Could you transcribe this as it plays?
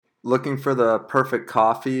Looking for the perfect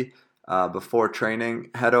coffee before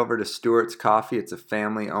training? Head over to Stewart's Coffee. It's a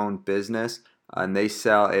family-owned business, and they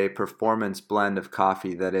sell a performance blend of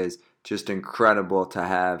coffee that is just incredible to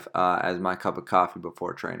have as my cup of coffee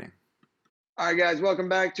before training. All right, guys, welcome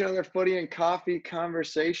back to another Footy and Coffee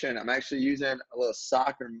conversation. I'm actually using a little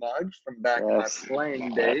soccer mug from back in my Yes,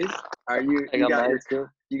 playing days. Are you I you got got mine your too.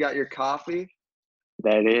 you got your coffee?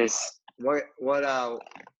 That is, What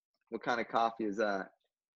kind of coffee is that?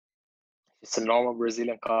 it's a normal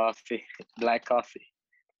Brazilian coffee, black coffee.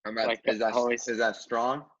 Like Is that always, is that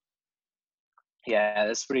strong? yeah,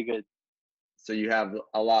 that's pretty good. So you have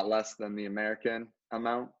a lot less than the American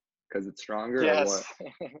amount because it's stronger, or Yes, what?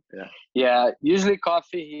 Yeah. yeah. Usually,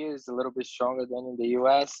 coffee here is a little bit stronger than in the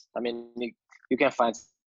US. I mean, you can find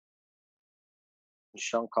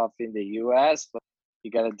strong coffee in the US, but you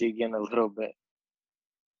gotta dig in a little bit.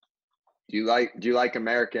 Do you like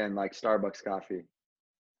American, like Starbucks coffee?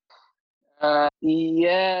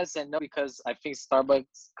 Yes and no, because I think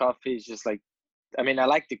Starbucks coffee is just like, I mean, I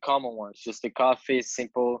like the common ones, just the coffee is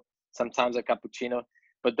simple, sometimes a cappuccino.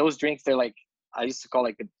 But those drinks, they're like, I used to call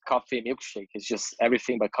like a coffee milkshake. It's just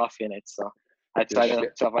everything but coffee in it. So I try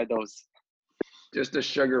Just to avoid those. just a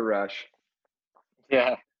sugar rush.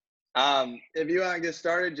 Yeah. If you want to get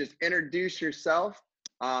started, just introduce yourself,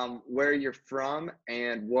 where you're from,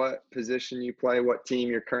 and what position you play, what team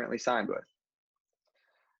you're currently signed with.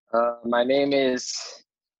 My name is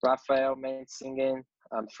Rafael Mensingen.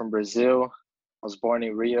 I'm from Brazil. I was born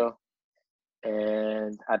in Rio,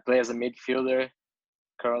 and I play as a midfielder.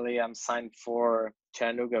 Currently, I'm signed for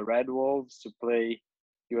Chattanooga Red Wolves to play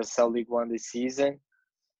USL League One this season.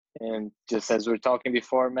 And just as we are talking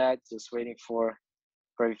before, Matt, just waiting for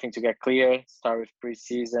everything to get clear, start with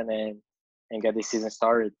preseason and get the season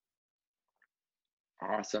started.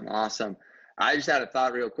 Awesome, awesome. I just had a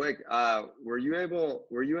thought real quick. Were you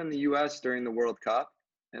in the US during the World Cup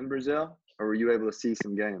in Brazil, or were you able to see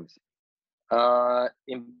some games?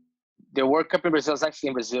 In the World Cup in Brazil was actually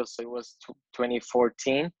in Brazil, so it was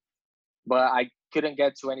 2014. But I couldn't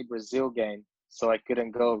get to any Brazil game, so I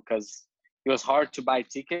couldn't go because it was hard to buy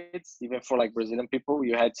tickets, even for like Brazilian people.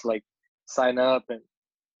 You had to like sign up and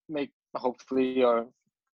make hopefully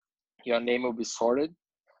your name will be sorted.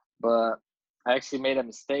 But I actually made a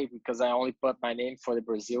mistake because I only put my name for the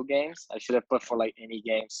Brazil games. I should have put for like any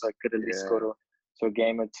game, so I could at least go Yeah. to a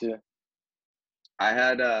game or two. I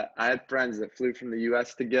had friends that flew from the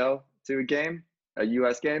US to go to a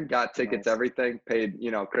US game, got tickets, Nice. everything, paid,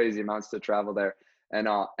 crazy amounts to travel there,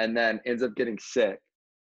 and then ends up getting sick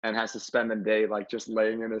and has to spend the day like just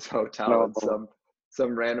laying in his hotel in No,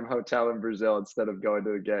 some random hotel in Brazil instead of going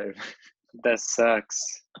to a game. that sucks.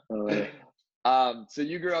 So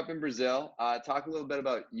you grew up in Brazil. Talk a little bit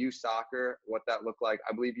about youth soccer, what that looked like.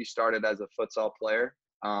 I believe you started as a futsal player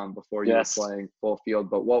before you were Yes. playing full field.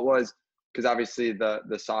 But what was, because obviously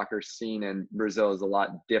the soccer scene in Brazil is a lot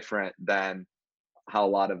different than how a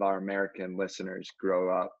lot of our American listeners grow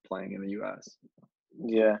up playing in the U.S.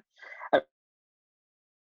 Yeah. I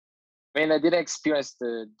mean, I didn't experience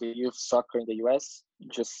the youth soccer in the US.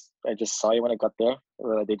 I just saw it when I got there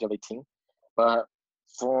at the age of 18. But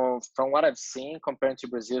from what I've seen, compared to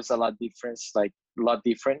Brazil, it's a lot different. Like a lot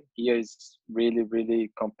different. Here is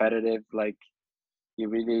really competitive. Like you're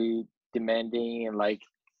really demanding and like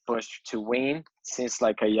push to win since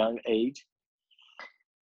like a young age.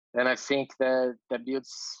 And I think that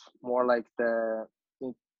builds more like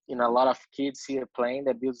in a lot of kids here playing,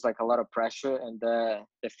 that builds like a lot of pressure and the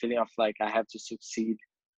feeling of like I have to succeed,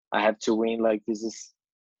 I have to win. Like this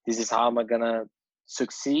is how am I gonna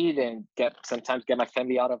succeed and sometimes get my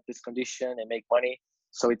family out of this condition and make money.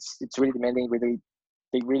 So it's really demanding. Really,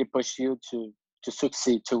 they really push you to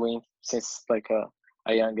succeed, to win since like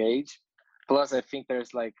a young age. Plus, I think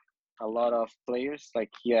there's like a lot of players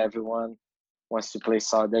like here. Everyone wants to play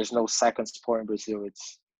soccer. There's no second sport in Brazil.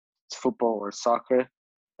 It's football or soccer,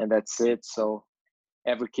 and that's it. So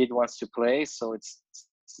every kid wants to play. So it's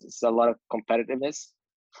a lot of competitiveness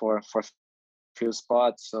for few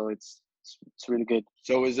spots. So it's really good.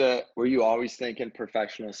 So were you always thinking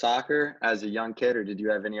professional soccer as a young kid, or did you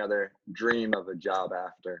have any other dream of a job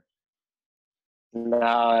after? No,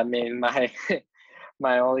 I mean my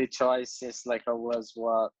my only choice since like I was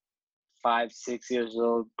what 5, 6 years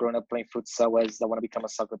old, growing up playing futsal was I want to become a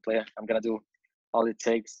soccer player. I'm gonna do all it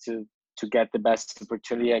takes to get the best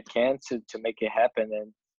opportunity I can to make it happen,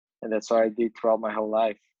 and that's what I did throughout my whole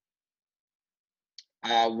life.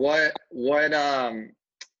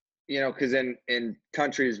 Because in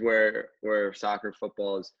countries where soccer,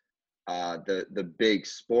 football is the big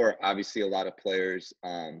sport, obviously a lot of players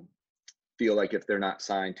feel like if they're not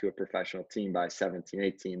signed to a professional team by 17,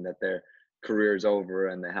 18, that their career's over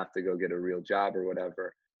and they have to go get a real job or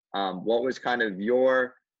whatever. What was kind of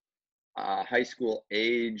your high school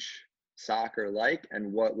age soccer like,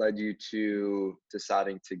 and what led you to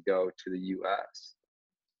deciding to go to the US?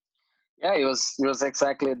 Yeah, it was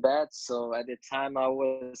exactly that. So at the time I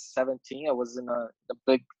was 17, I was in a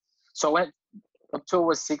big. So I went up till I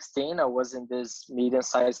was 16. I was in this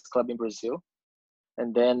medium-sized club in Brazil,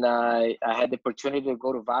 and then I had the opportunity to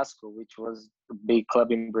go to Vasco, which was a big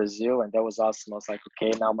club in Brazil, and that was awesome. I was like,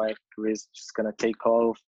 okay, now my career is just gonna take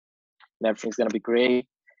off, and everything's gonna be great.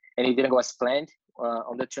 And it didn't go as planned.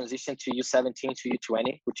 On the transition to U17 to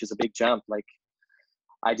U20, which is a big jump. Like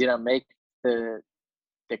I didn't make the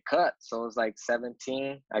the cut. So it was like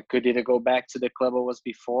 17. I could either go back to the club I was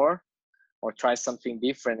before or try something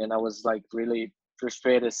different. And I was like really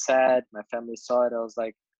frustrated, sad. My family saw it. I was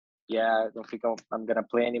like, yeah, I don't think I'm going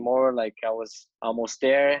to play anymore. Like I was almost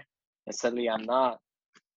there and suddenly I'm not.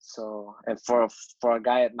 So, and for a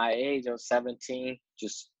guy at my age, I was 17,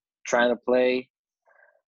 just trying to play,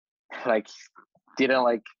 like didn't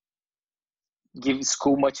like give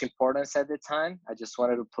school much importance at the time. I just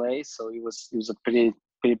wanted to play. So it was a pretty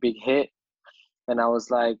big hit. And I was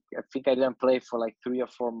like, I think I didn't play for like 3 or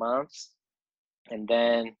 4 months. And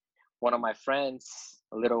then one of my friends,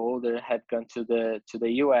 a little older, had gone to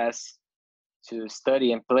the US to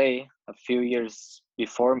study and play a few years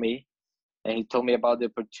before me. And he told me about the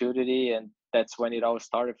opportunity, and that's when it all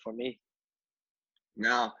started for me.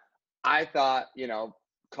 Now, I thought,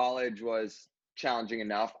 college was challenging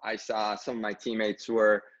enough. I saw some of my teammates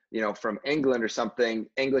were, from England or something.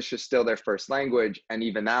 English is still their first language, and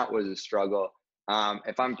even that was a struggle.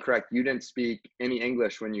 If I'm correct, you didn't speak any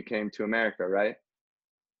English when you came to America, right?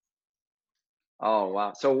 Oh,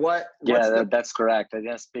 wow. So what's Yeah, the that's correct. I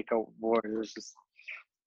didn't speak a word. It was just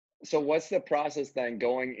so what's the process then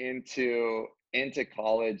going into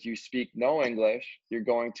college? You speak no English, you're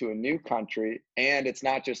going to a new country, and it's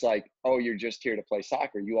not just like, oh, you're just here to play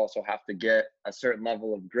soccer. You also have to get a certain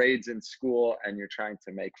level of grades in school, and you're trying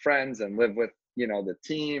to make friends and live with, the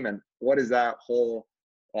team. And what is that whole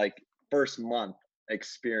like first month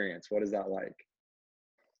experience? What is that like?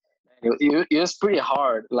 it was pretty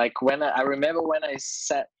hard. Like when I remember when I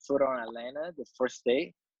set foot on Atlanta the first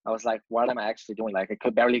day, I was like, what am I actually doing? Like I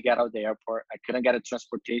could barely get out of the airport. I couldn't get a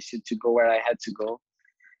transportation to go where I had to go.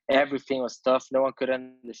 Everything was tough. No one could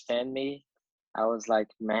understand me. I was like,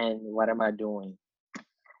 man, what am I doing?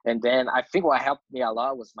 And then I think what helped me a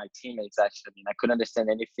lot was my teammates, actually. I mean, I couldn't understand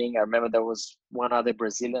anything. I remember there was one other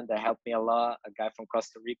Brazilian that helped me a lot, a guy from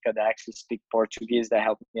Costa Rica that actually speak Portuguese that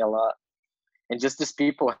helped me a lot. And just these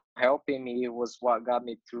people helping me was what got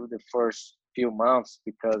me through the first few months,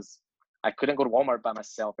 because I couldn't go to Walmart by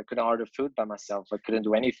myself. I couldn't order food by myself. I couldn't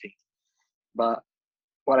do anything. But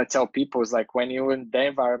what I tell people is like when you're in the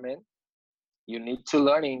environment, you need to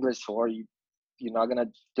learn English or you're not gonna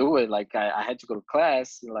do it. Like I had to go to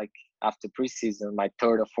class like after preseason, my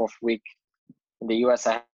third or fourth week in the US.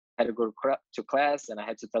 I had to go to class, and I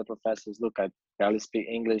had to tell professors, look, I barely speak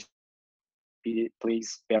English. Please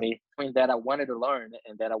spare me. Something that I wanted to learn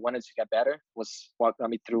and that I wanted to get better was what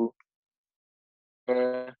got me through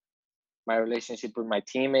my relationship with my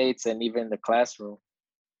teammates and even the classroom.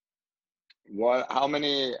 How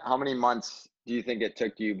many months do you think it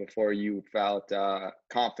took you before you felt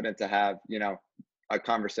confident to have, a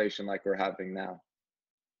conversation like we're having now?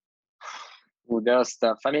 With that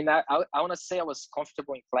stuff. I mean, I want to say I was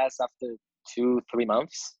comfortable in class after 2-3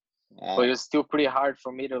 months, but it was still pretty hard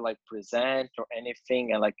for me to like present or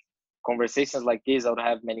anything. And like conversations like this, I would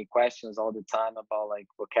have many questions all the time about like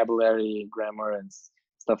vocabulary, grammar, and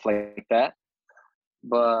stuff like that.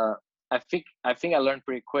 But I think I learned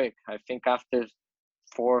pretty quick. I think after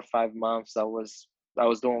 4 or 5 months, I was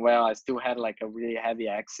doing well. I still had like a really heavy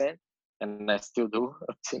accent, and I still do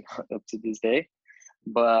up to this day.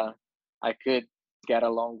 But I could get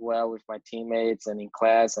along well with my teammates and in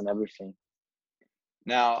class and everything.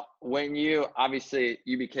 Now, when you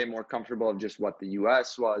became more comfortable of just what the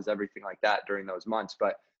US was, everything like that during those months,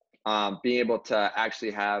 but being able to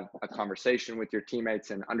actually have a conversation with your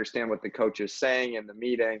teammates and understand what the coach is saying in the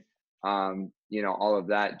meeting, all of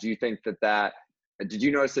that. Do you think did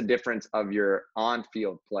you notice the difference of your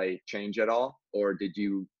on-field play change at all? Or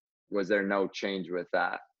was there no change with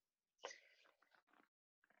that?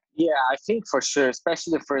 Yeah, I think for sure,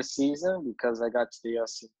 especially the first season, because I got to the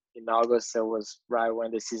US in August. It was right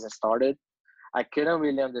when the season started. I couldn't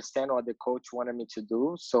really understand what the coach wanted me to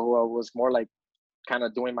do. So I was more like kind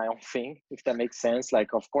of doing my own thing, if that makes sense.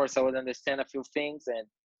 Like, of course, I would understand a few things,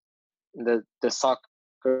 and the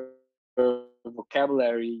soccer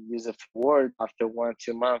vocabulary, use a few words. After 1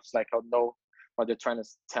 2 months, like I'll know what they're trying to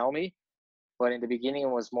tell me. But in the beginning, it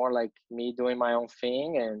was more like me doing my own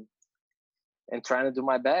thing and trying to do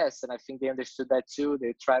my best. And I think they understood that too.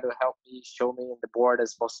 They try to help me, show me in the board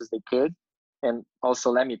as much as they could, and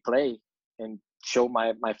also let me play and show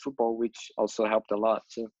my football, which also helped a lot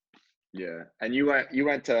too. Yeah. And you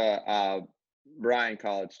went to Bryan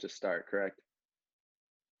College to start, correct?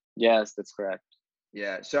 Yes, that's correct.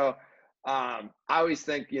 Yeah. So I always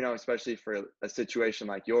think, especially for a situation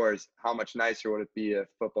like yours, how much nicer would it be if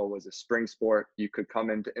football was a spring sport? You could come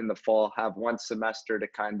in the fall, have one semester to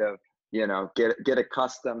kind of, get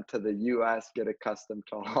accustomed to the US, get accustomed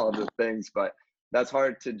to all of the things. But that's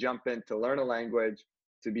hard to jump in to learn a language,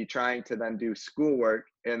 to be trying to then do schoolwork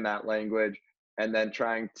in that language, and then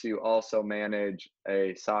trying to also manage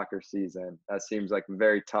a soccer season. That seems like a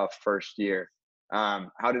very tough first year.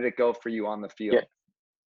 How did it go for you on the field? Yeah.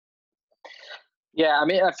 Yeah, I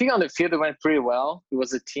mean, I think on the field it went pretty well. It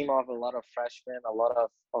was a team of a lot of freshmen, a lot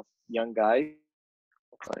of young guys.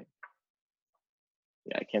 Sorry.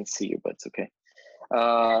 Yeah, I can't see you, but it's okay.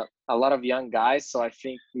 A lot of young guys, so I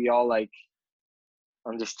think we all like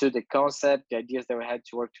understood the concept, the ideas that we had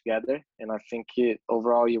to work together, and I think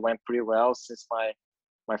overall it went pretty well since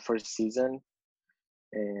my first season,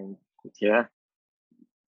 and yeah.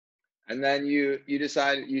 And then you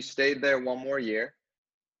decided you stayed there one more year,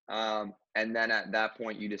 and then at that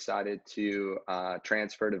point you decided to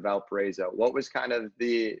transfer to Valparaiso. What was kind of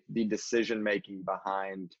the decision making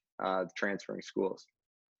behind transferring schools?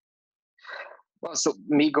 Well, so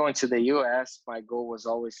me going to the US, my goal was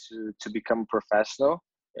always to become professional,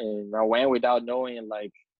 and I went without knowing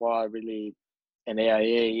like what really an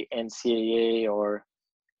AIA, NCAA, or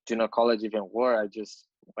junior college even were. I just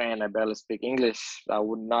went. I barely speak English. I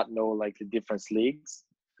would not know like the different leagues.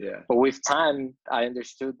 Yeah. But with time, I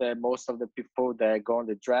understood that most of the people that go on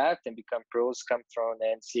the draft and become pros come from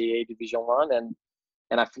the NCAA Division One,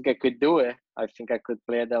 and I think I could do it. I think I could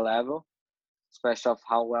play at that level, especially of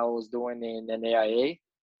how well I was doing in an AIA.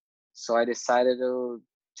 So I decided to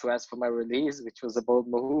ask for my release, which was a bold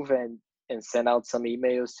move, and send out some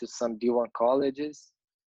emails to some D1 colleges.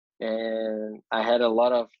 And I had a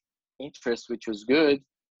lot of interest, which was good.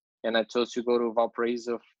 And I chose to go to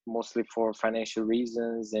Valparaiso mostly for financial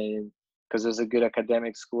reasons and because it was a good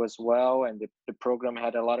academic school as well. And the program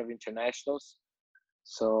had a lot of internationals.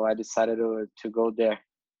 So I decided to go there.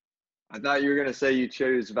 I thought you were gonna say you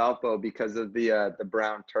chose Valpo because of the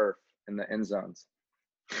brown turf in the end zones.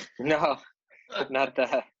 No, not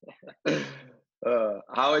that.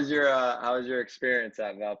 How was your experience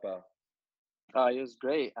at Valpo? It was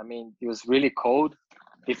great. I mean, it was really cold,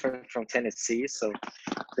 different from Tennessee. So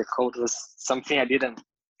the cold was something I didn't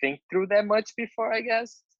think through that much before, I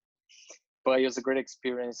guess. But it was a great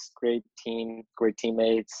experience, great team, great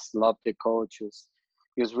teammates. Loved the coach. It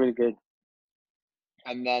was really good.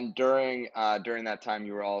 And then during that time,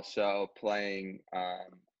 you were also playing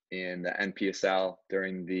in the NPSL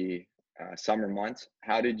during the summer months.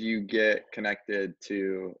 How did you get connected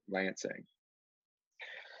to Lansing?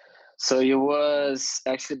 So it was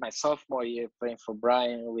actually my sophomore year playing for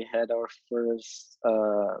Bryan. We had our first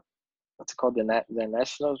what's it called, the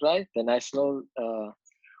nationals, right? The national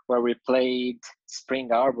where we played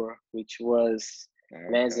Spring Arbor, which was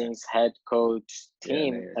Lansing's head coach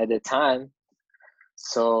team at the time.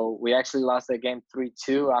 So we actually lost the game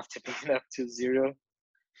 3-2 after being up 2-0.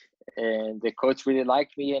 And the coach really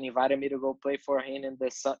liked me and invited me to go play for him in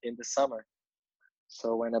the summer.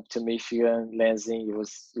 So I went up to Michigan, Lansing. It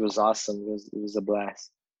was awesome. It was a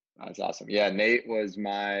blast. That's awesome. Yeah, Nate was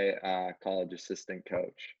my college assistant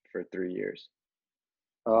coach for 3 years.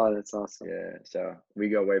 Oh, that's awesome. Yeah, so we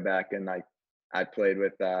go way back, and like I played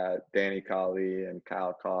with Danny Colley and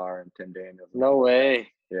Kyle Carr and Tim Daniels. No way.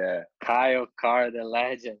 Yeah. Kyle Carr, the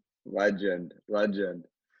legend. Legend.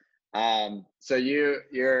 So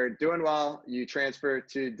you're doing well. You transfer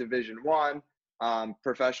to Division One.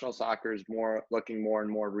 Professional soccer is looking more and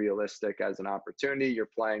more realistic as an opportunity. You're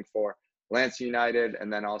playing for Lansing United,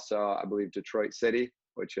 and then also I believe Detroit City,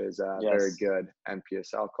 which is a very good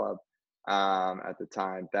NPSL club at the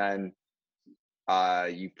time. Then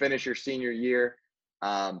you finish your senior year.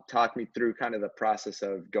 Talk me through kind of the process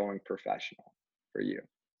of going professional for you.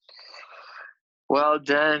 Well,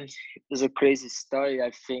 then it's a crazy story.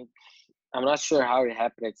 I think I'm not sure how it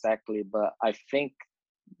happened exactly, but I think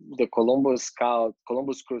the Columbus Crew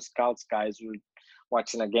Scouts guys were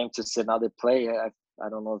watching a game to see another player. I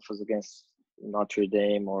don't know if it was against Notre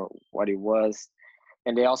Dame or what it was.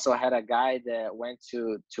 And they also had a guy that went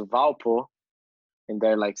to Valpo and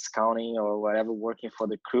they're like scouting or whatever, working for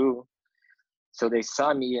the Crew. So they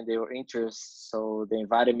saw me and they were interested. So they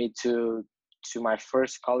invited me to my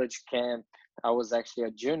first college camp. I was actually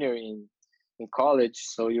a junior in college,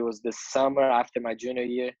 so it was the summer after my junior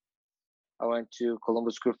year. I went to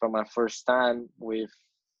Columbus Crew for my first time with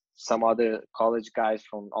some other college guys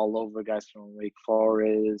from all over, guys from Wake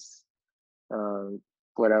Forest,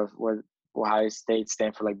 whatever, what Ohio State,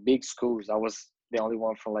 Stanford, like big schools. I was the only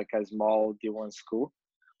one from like a small D1 school,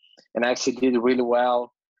 and I actually did really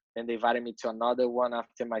well. And they invited me to another one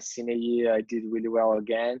after my senior year. I did really well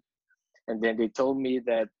again, and then they told me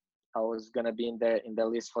that I was gonna be in the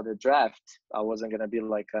list for the draft. I wasn't gonna be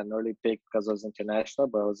like an early pick because I was international,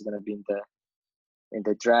 but I was gonna be in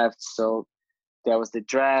the draft. So there was the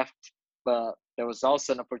draft, but there was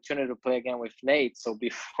also an opportunity to play again with Nate. So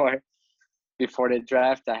before the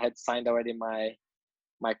draft, I had signed already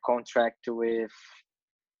my contract with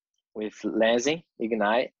Lansing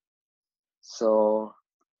Ignite. So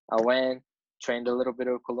I went, trained a little bit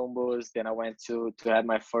of Columbus, then I went to have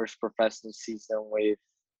my first professional season with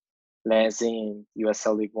Lansing in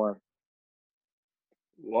USL League One.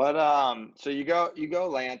 What so you go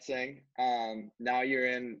Lansing. Now you're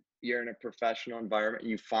in a professional environment.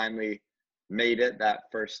 You finally made it, that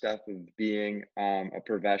first step of being a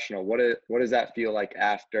professional. What does that feel like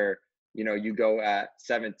after, you go at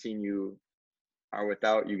 17, you are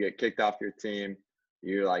without, you get kicked off your team.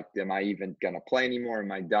 You're like, am I even gonna play anymore?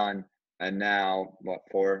 Am I done? And now, what,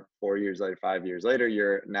 4 years later, 5 years later,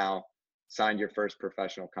 you're now signed your first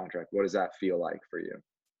professional contract. What does that feel like for you?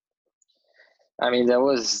 I mean, there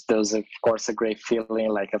was of course a great feeling,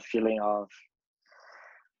 like a feeling of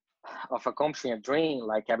accomplishing a dream,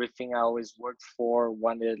 like everything I always worked for,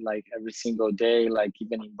 wanted, like every single day, like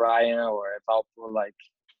even in Bryan or at Valpo, like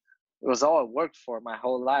it was all I worked for my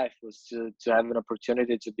whole life, was to have an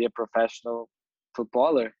opportunity to be a professional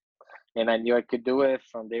footballer. And I knew I could do it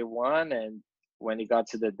from day one. And when it got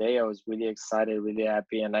to the day, I was really excited, really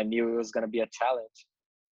happy, and I knew it was going to be a challenge.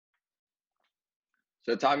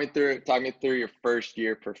 So talk me through your first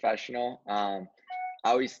year professional. I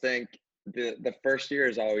always think the first year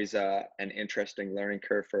is always an interesting learning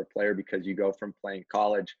curve for a player, because you go from playing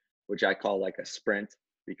college, which I call like a sprint,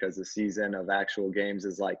 because the season of actual games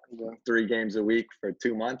is like 3 games a week for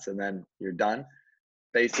 2 months, and then you're done,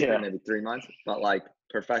 basically, maybe 3 months. But like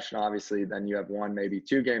professional, obviously, then you have 1, maybe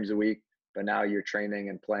 2 games a week, but now you're training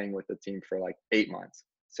and playing with the team for like 8 months.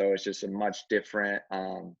 So it's just a much different,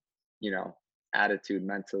 attitude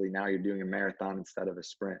mentally. Now you're doing a marathon instead of a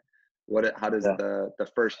sprint. How does the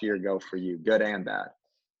first year go for you, good and bad?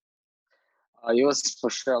 It was for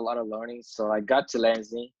sure a lot of learning. So I got to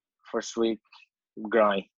Lansing first week,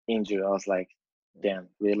 groin injury. I was like, damn,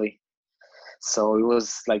 really? So it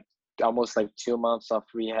was like almost like 2 months of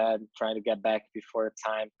rehab, trying to get back before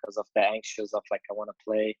time because of the anxious of like, I want to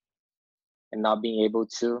play and not being able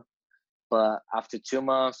to. But after 2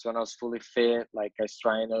 months, when I was fully fit, like I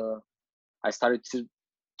started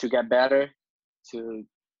to get better, to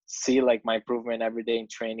see like my improvement every day in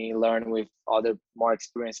training, learn with other more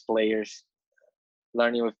experienced players,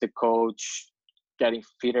 learning with the coach, getting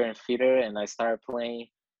fitter and fitter. And I started playing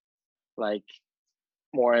like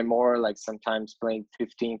more and more, like sometimes playing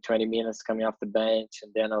 15, 20 minutes coming off the bench.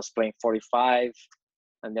 And then I was playing 45.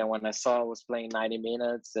 And then when I saw I was playing 90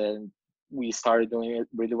 minutes, and we started doing it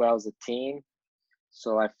really well as a team.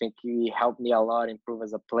 So I think he helped me a lot improve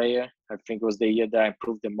as a player. I think it was the year that I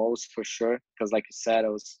improved the most for sure. Because like you said, I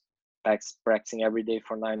was practicing every day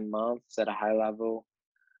for 9 months at a high level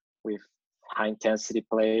with high intensity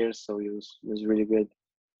players. So it was really good.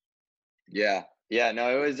 Yeah.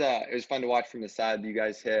 No, it was fun to watch from the side. You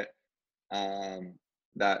guys hit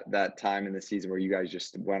that time in the season where you guys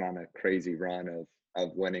just went on a crazy run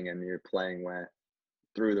of winning, and your playing went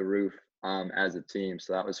through the roof as a team.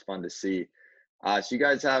 So that was fun to see. So you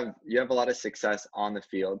guys have a lot of success on the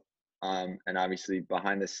field, and obviously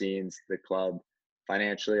behind the scenes, the club,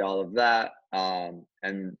 financially, all of that.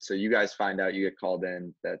 And so you guys find out, you get called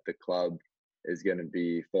in that the club is going to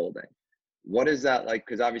be folding. What is that like?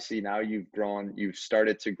 Because obviously now you've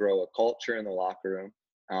started to grow a culture in the locker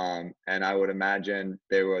room. And I would imagine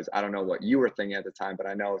I don't know what you were thinking at the time, but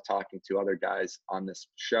I know talking to other guys on this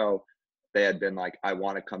show, they had been like, I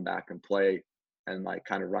want to come back and play and like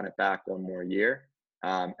kind of run it back one more year.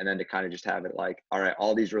 And then to kind of just have it like, all right,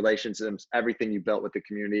 all these relationships, everything you built with the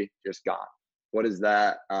community, just gone. What is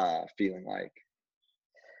that feeling like?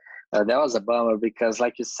 That was a bummer, because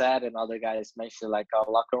like you said, and other guys mentioned, like our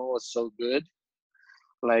locker room was so good.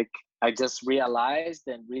 Like I just realized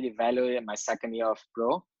and really valued it my second year of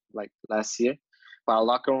pro, like last year, But our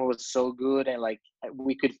locker room was so good, and like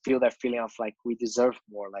we could feel that feeling of like we deserve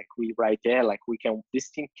more. Like we right there, like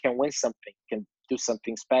this team can win something, can do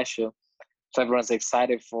something special. So everyone's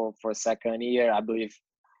excited for a second year. I believe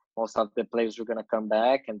most of the players were gonna come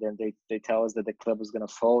back, and then they tell us that the club was gonna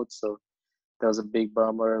fold. So that was a big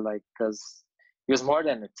bummer, like because it was more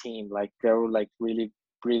than a team. Like there were like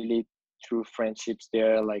really true friendships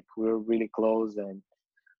there. Like we were really close, and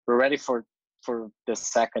we're ready for the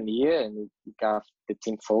second year, and it got the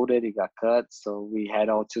team folded, it got cut, so we had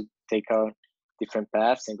all to take our different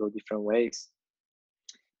paths and go different ways.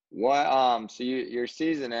 What so your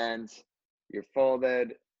season ends, you're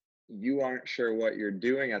folded, you aren't sure what you're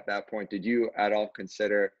doing at that point. Did you at all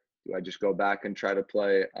consider, do I just go back and try to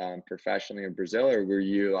play professionally in Brazil, or were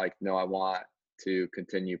you like, no, I want to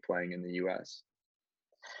continue playing in the US?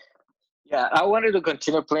 Yeah, I wanted to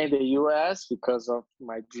continue playing the US because of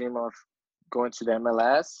my dream of going to the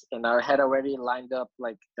MLS, and I had already lined up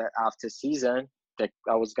like the after season that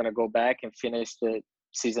I was gonna go back and finish the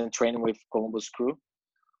season training with Columbus Crew.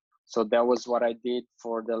 So that was what I did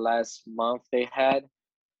for the last month they had.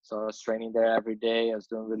 So I was training there every day. I was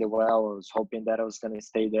doing really well. I was hoping that I was gonna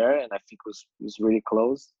stay there, and I think it was really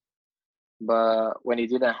close. But when it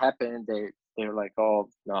didn't happen, they were like, "Oh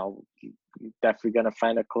no, you definitely gonna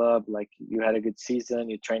find a club. Like you had a good season,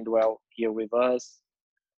 you trained well here with us."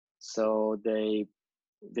 So they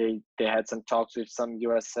had some talks with some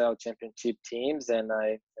USL Championship teams, and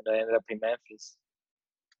I ended up in Memphis.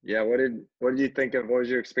 Yeah, what did you think of, what was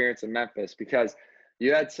your experience in Memphis? Because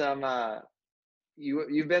you had some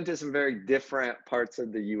you've been to some very different parts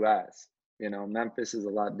of the US. You know, Memphis is a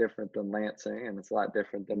lot different than Lansing, and it's a lot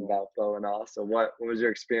different than Valpo and all. So what was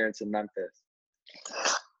your experience in Memphis?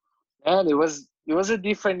 And it was a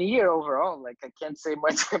different year overall. Like I can't say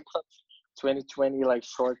much about 2020, like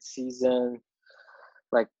short season,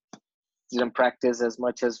 like didn't practice as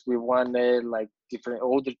much as we wanted, like different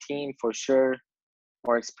older team for sure,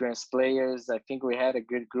 more experienced players. I think we had a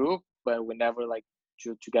good group, but we never like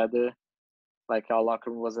drew together. Like our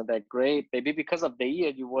locker room wasn't that great. Maybe because of the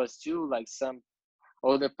year it was too, like some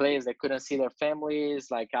older players that couldn't see their families.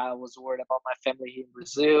 Like I was worried about my family here in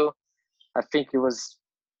Brazil. I think it was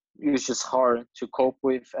just hard to cope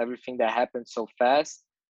with everything that happened so fast.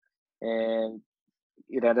 And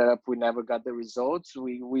it ended up we never got the results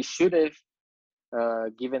we should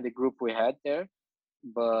have, given the group we had there.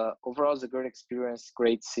 But overall, it's a great experience,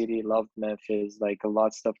 great city, loved Memphis, like a lot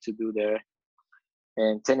of stuff to do there.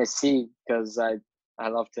 And Tennessee, because I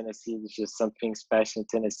love Tennessee. There's just something special in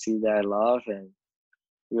Tennessee that I love, and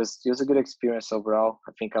it was a good experience overall.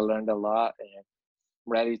 I think I learned a lot, and I'm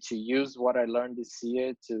ready to use what I learned this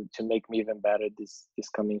year to make me even better this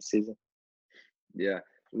coming season. Yeah.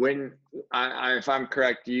 When if I'm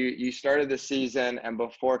correct, you started the season, and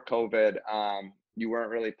before COVID, you weren't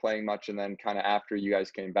really playing much, and then kind of after you guys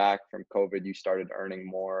came back from COVID, you started earning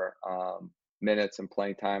more minutes and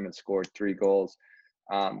playing time and scored 3 goals.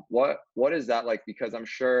 What is that like? Because I'm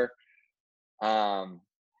sure,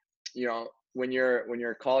 you know, when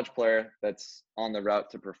you're a college player that's on the route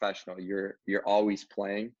to professional, you're always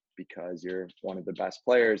playing because you're one of the best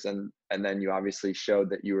players, and then you obviously showed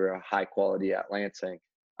that you were a high quality at Lansing.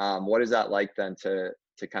 What is that like then to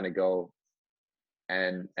kind of go,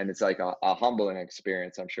 and it's like a humbling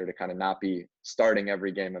experience, I'm sure, to kind of not be starting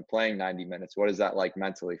every game and playing 90 minutes. What is that like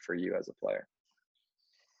mentally for you as a player?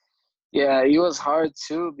 Yeah, it was hard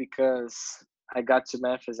too because I got to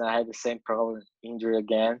Memphis and I had the same problem, injury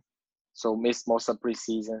again. So missed most of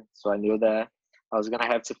preseason. So I knew that I was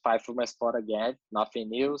gonna have to fight for my spot again. Nothing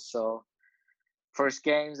new. So first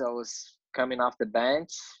games I was coming off the bench,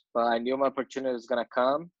 but I knew my opportunity was gonna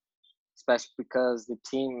come, especially because the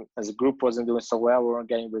team as a group wasn't doing so well. We weren't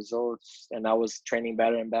getting results, and I was training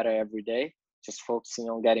better and better every day, just focusing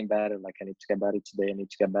on getting better. Like I need to get better today. I need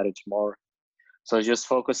to get better tomorrow. So just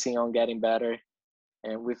focusing on getting better,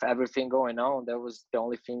 and with everything going on, that was the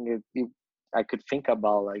only thing I could think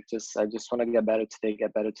about. Like I just want to get better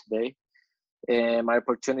today. And my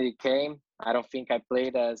opportunity came. I don't think I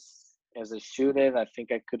played as I should have. I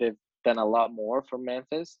think I could have done a lot more for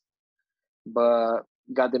Memphis, but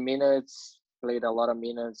got the minutes, played a lot of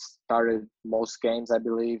minutes, started most games I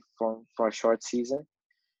believe for a short season,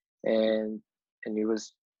 and it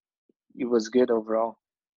was good overall.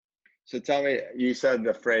 So tell me, you said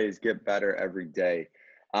the phrase "get better every day."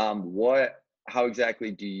 How exactly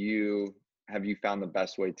have you found the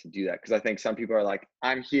best way to do that? Because I think some people are like,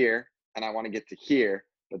 I'm here and I want to get to here,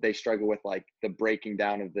 but they struggle with like the breaking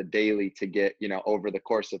down of the daily to get, over the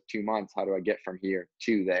course of 2 months, how do I get from here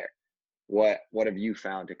to there? What have you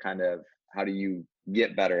found to kind of, how do you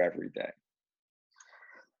get better every day?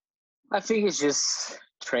 I think it's just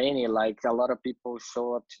training. Like a lot of people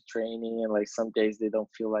show up to training, and like some days they don't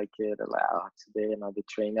feel like it. They're like, oh, today another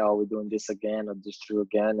training. Oh, we're doing this again or this drill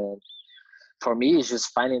again. And for me, it's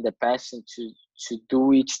just finding the passion to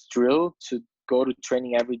do each drill, to go to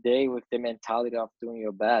training every day with the mentality of doing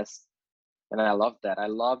your best. And I love that. I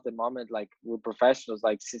love the moment. Like we're professionals.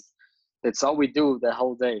 Like that's all we do the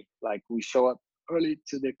whole day. Like we show up early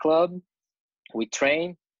to the club, we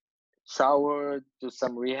train, shower, do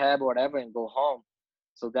some rehab, whatever, and go home.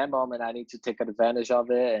 So that moment, I need to take advantage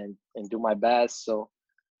of it and do my best. So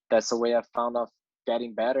that's the way I found of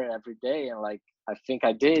getting better every day. And like I think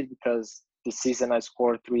I did, because this season I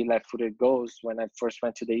scored 3 left-footed goals. When I first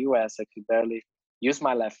went to the US, I could barely use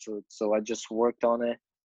my left foot. So I just worked on it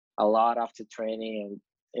a lot after training,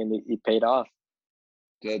 and it paid off.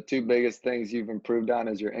 The two biggest things you've improved on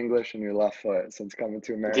is your English and your left foot since coming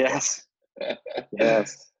to America. Yes.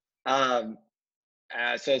 Yes.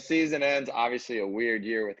 So season ends, obviously a weird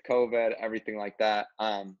year with COVID, everything like that.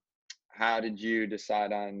 How did you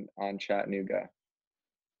decide on Chattanooga?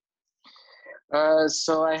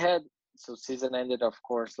 So season ended, of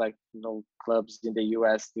course, like no clubs in the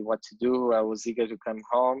US did what to do. I was eager to come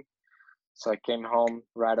home. So I came home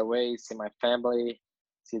right away, see my family,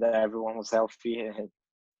 see that everyone was healthy, and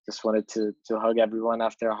just wanted to hug everyone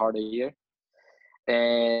after a harder year.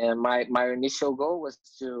 And my initial goal was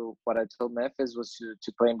what I told Memphis was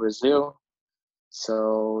to play in Brazil.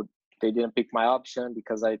 So they didn't pick my option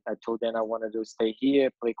because I told them I wanted to stay here,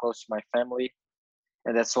 play close to my family.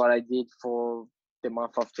 And that's what I did for the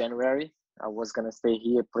month of January. I was going to stay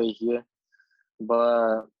here, play here.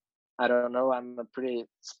 But I don't know, I'm a pretty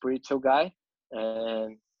spiritual guy.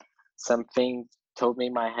 And something told me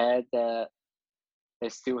in my head that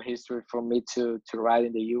there's still history for me to ride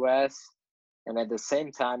in the US. And at the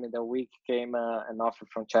same time, in the week came an offer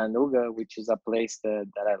from Chattanooga, which is a place that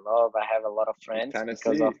I love. I have a lot of friends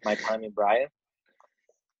because of my time in Bryan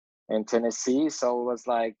and Tennessee. So it was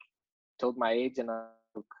like, told my agent,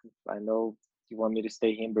 I know you want me to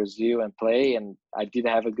stay here in Brazil and play. And I did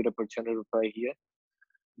have a good opportunity to play here.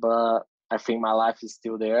 But I think my life is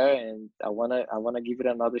still there, and I wanna give it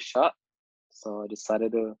another shot. So I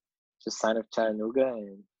decided to just sign up Chattanooga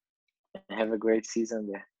and have a great season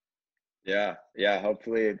there. Yeah.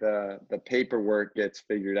 Hopefully the paperwork gets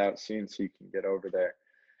figured out soon so you can get over there.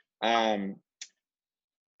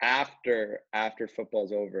 After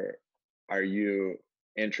football's over, are you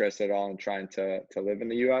interested at all in trying to live in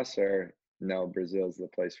the US, or no, Brazil's the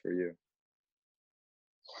place for you?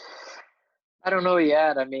 I don't know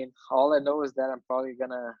yet. I mean, all I know is that I'm probably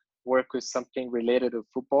gonna work with something related to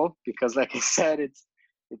football because, like I said,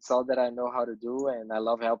 it's all that I know how to do, and I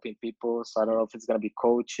love helping people. So I don't know if it's gonna be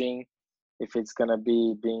coaching, if it's gonna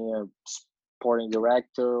be being a sporting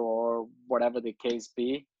director, or whatever the case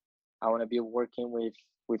be. I want to be working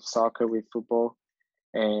with soccer, with football,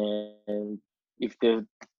 and if the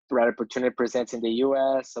right opportunity presents in the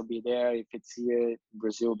US, I'll be there. If it's here,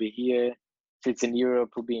 Brazil will be here. If it's in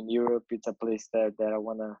Europe, we'll be in Europe. It's a place that I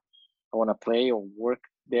wanna play or work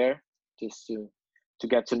there, just to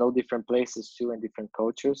get to know different places too and different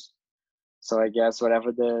cultures. So I guess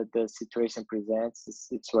whatever the situation presents,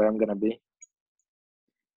 it's where I'm gonna be.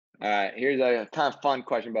 All right, here's a kind of fun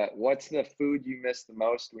question, but what's the food you miss the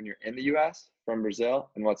most when you're in the US from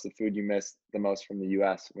Brazil, and what's the food you miss the most from the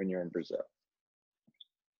US when you're in Brazil?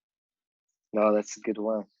 No, that's a good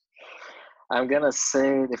one. I'm gonna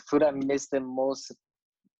say the food I miss the most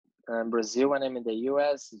in Brazil when I'm in the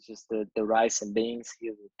US is just the rice and beans.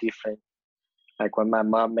 Here are different. Like when my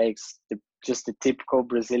mom makes just the typical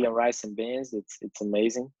Brazilian rice and beans, it's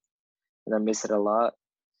amazing, and I miss it a lot.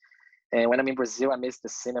 And when I'm in Brazil, I miss the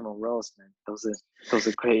cinnamon rolls, man. Those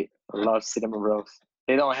are great. I love cinnamon rolls.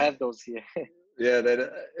 They don't have those here. Yeah,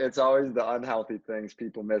 it's always the unhealthy things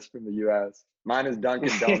people miss from the US. Mine is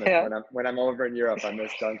Dunkin' Donuts. Yeah. When I'm over in Europe, I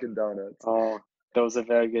miss Dunkin' Donuts. Oh, those are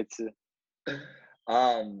very good too.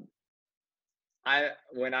 Um,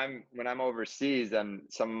 when I'm overseas, and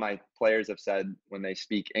some of my players have said when they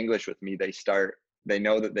speak English with me, they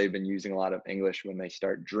know that they've been using a lot of English when they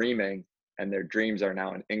start dreaming, and their dreams are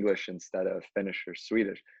now in English instead of Finnish or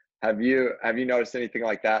Swedish. Have you noticed anything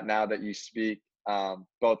like that now that you speak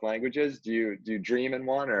both languages? Do you dream in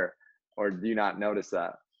one, or do you not notice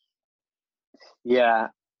that? Yeah,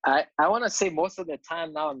 I want to say most of the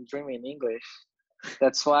time now I'm dreaming in English.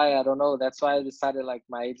 That's why I don't know. That's why I decided, like,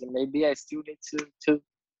 my agent, maybe I still need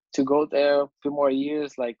to go there a few more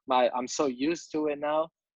years. Like I'm so used to it now,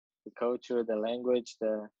 the culture, the language.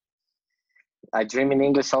 I dream in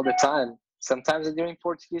English all the time. Sometimes I dream in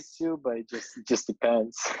Portuguese too, but it just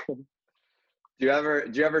depends. Do you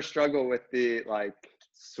ever struggle with the, like,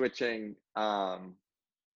 switching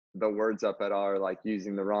the words up at all, or like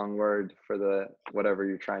using the wrong word for the whatever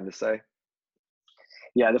you're trying to say?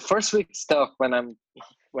 Yeah, the first week stuff when I'm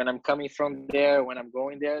coming from there, when I'm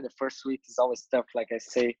going there, the first week is always tough. Like I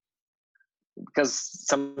say, because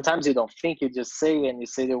sometimes you don't think, you just say, and you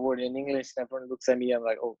say the word in English, and everyone looks at me. I'm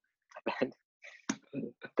like, oh,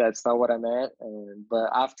 that's not what I meant. But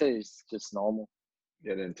after, it's just normal.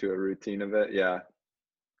 Get into a routine of it, yeah.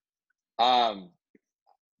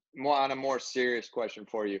 More on a more serious question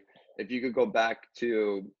for you. If you could go back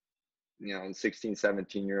to, 16,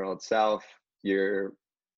 17-year-old self, you're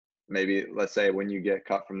maybe, let's say, when you get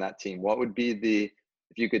cut from that team, what would be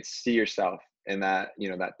if you could see yourself in that,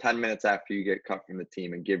 that 10 minutes after you get cut from the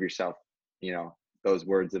team and give yourself, those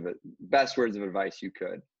best words of advice you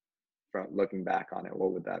could from looking back on it,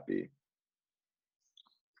 what would that be?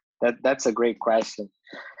 That's a great question.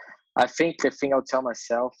 I think the thing I'll tell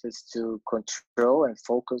myself is to control and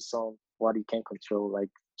focus on what you can control. Like,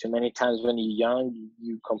 too many times when you're young,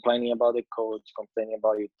 you complaining about the coach, complaining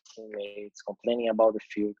about your teammates, complaining about the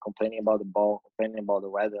field, complaining about the ball, complaining about the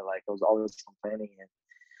weather. Like, I was always complaining,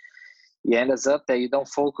 and it ends up that you don't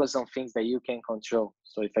focus on things that you can control.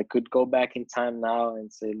 So if I could go back in time now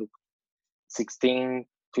and say, look, 15,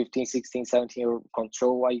 16, 17,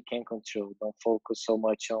 control what you can control. Don't focus so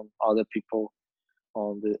much on other people,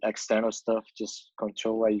 on the external stuff. Just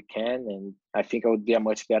control what you can, and I think I would be a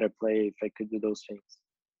much better player if I could do those things.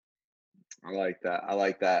 I like that.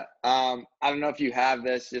 I don't know if you have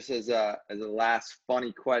this, just as a last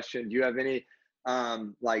funny question. Do you have any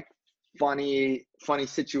like funny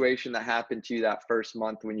situation that happened to you that first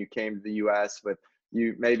month when you came to the US with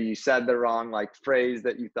maybe you said the wrong like phrase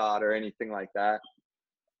that you thought or anything like that?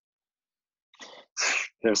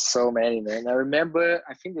 There's so many, man. I remember,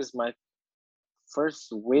 I think this is my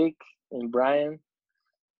first week in Bryan.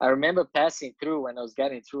 I remember passing through when I was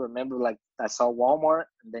getting through. I remember like I saw Walmart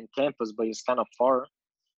and then campus, but it's kind of far.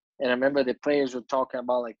 And I remember the players were talking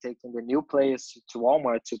about like taking the new players to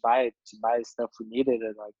Walmart to buy stuff we needed,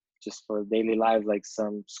 and like just for daily life, like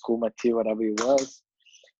some school material, whatever it was.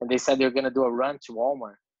 And they said they were gonna do a run to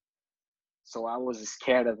Walmart. So I was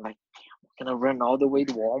scared of like, damn, I'm gonna run all the way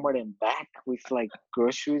to Walmart and back with like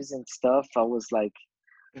groceries and stuff. I was like,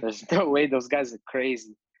 there's no way, those guys are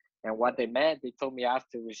crazy. And what they meant, they told me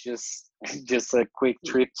after, was just a quick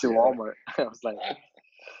trip to Walmart. I was like,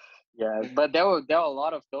 yeah. But there were a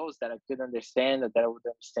lot of those that I couldn't understand, that I would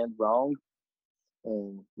understand wrong.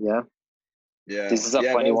 And yeah, this is a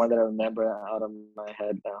funny one that I remember out of my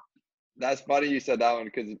head now. That's funny you said that one,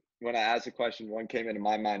 because when I asked a question, one came into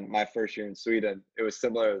my mind my first year in Sweden. It was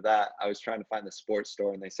similar to that. I was trying to find the sports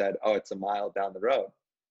store, and they said, oh, it's a mile down the road.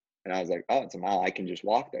 And I was like, oh, it's a mile. I can just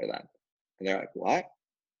walk there then. And they're like, what?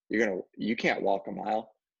 You can't walk a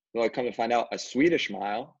mile. Well, I come to find out a Swedish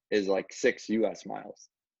mile is like 6 US miles.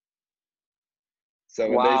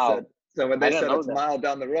 So when they said it's a mile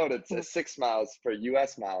down the road, it's 6 miles for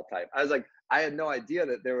US mile type. I was like, I had no idea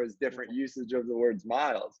that there was different usage of the words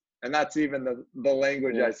miles. And that's even the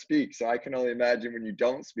language I speak. So I can only imagine when you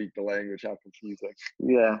don't speak the language, how confusing.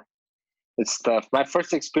 Yeah, it's tough. My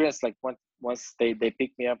first experience, like once they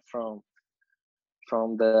picked me up from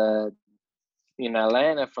in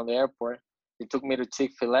Atlanta from the airport, they took me to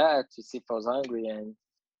Chick-fil-A to see if I was hungry, and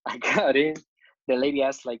I got in. The lady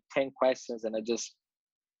asked like 10 questions, and I just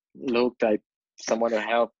looked like someone to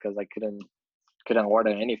help because I couldn't order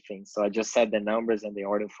anything. So I just said the numbers and they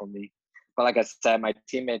ordered for me. But like I said, my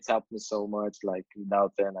teammates helped me so much. Like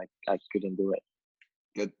without them, I couldn't do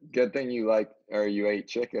it. Good thing you ate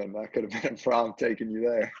chicken. That could have been a problem taking you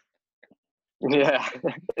there. Yeah.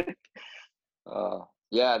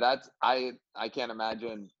 Yeah, I can't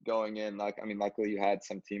imagine going in. Like, I mean, luckily you had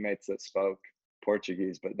some teammates that spoke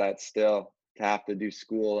Portuguese, but that's still, to have to do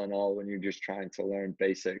school and all when you're just trying to learn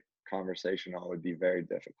basic conversation, all would be very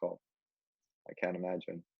difficult. I can't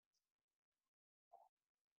imagine.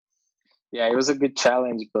 Yeah, it was a good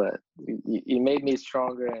challenge, but it made me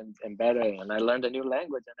stronger and better. And I learned a new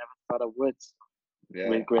language I never thought I would. So yeah.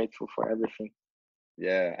 Really grateful for everything.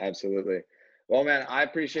 Yeah, absolutely. Well, man, I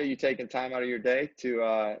appreciate you taking time out of your day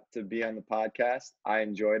to be on the podcast. I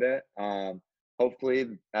enjoyed it.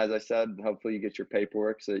 Hopefully, as I said, hopefully you get your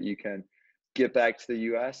paperwork so that you can get back to the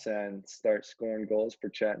U.S. and start scoring goals for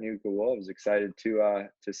Chattanooga Wolves. Excited to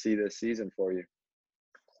see this season for you.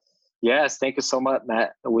 Yes, thank you so much,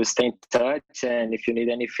 Matt. We'll stay in touch, and if you need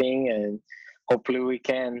anything, and hopefully we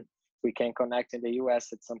can connect in the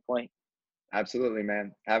U.S. at some point. Absolutely,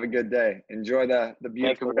 man. Have a good day. Enjoy the beautiful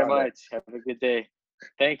Thank you very weather. much. Have a good day.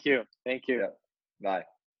 Thank you. Yeah. Bye.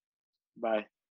 Bye.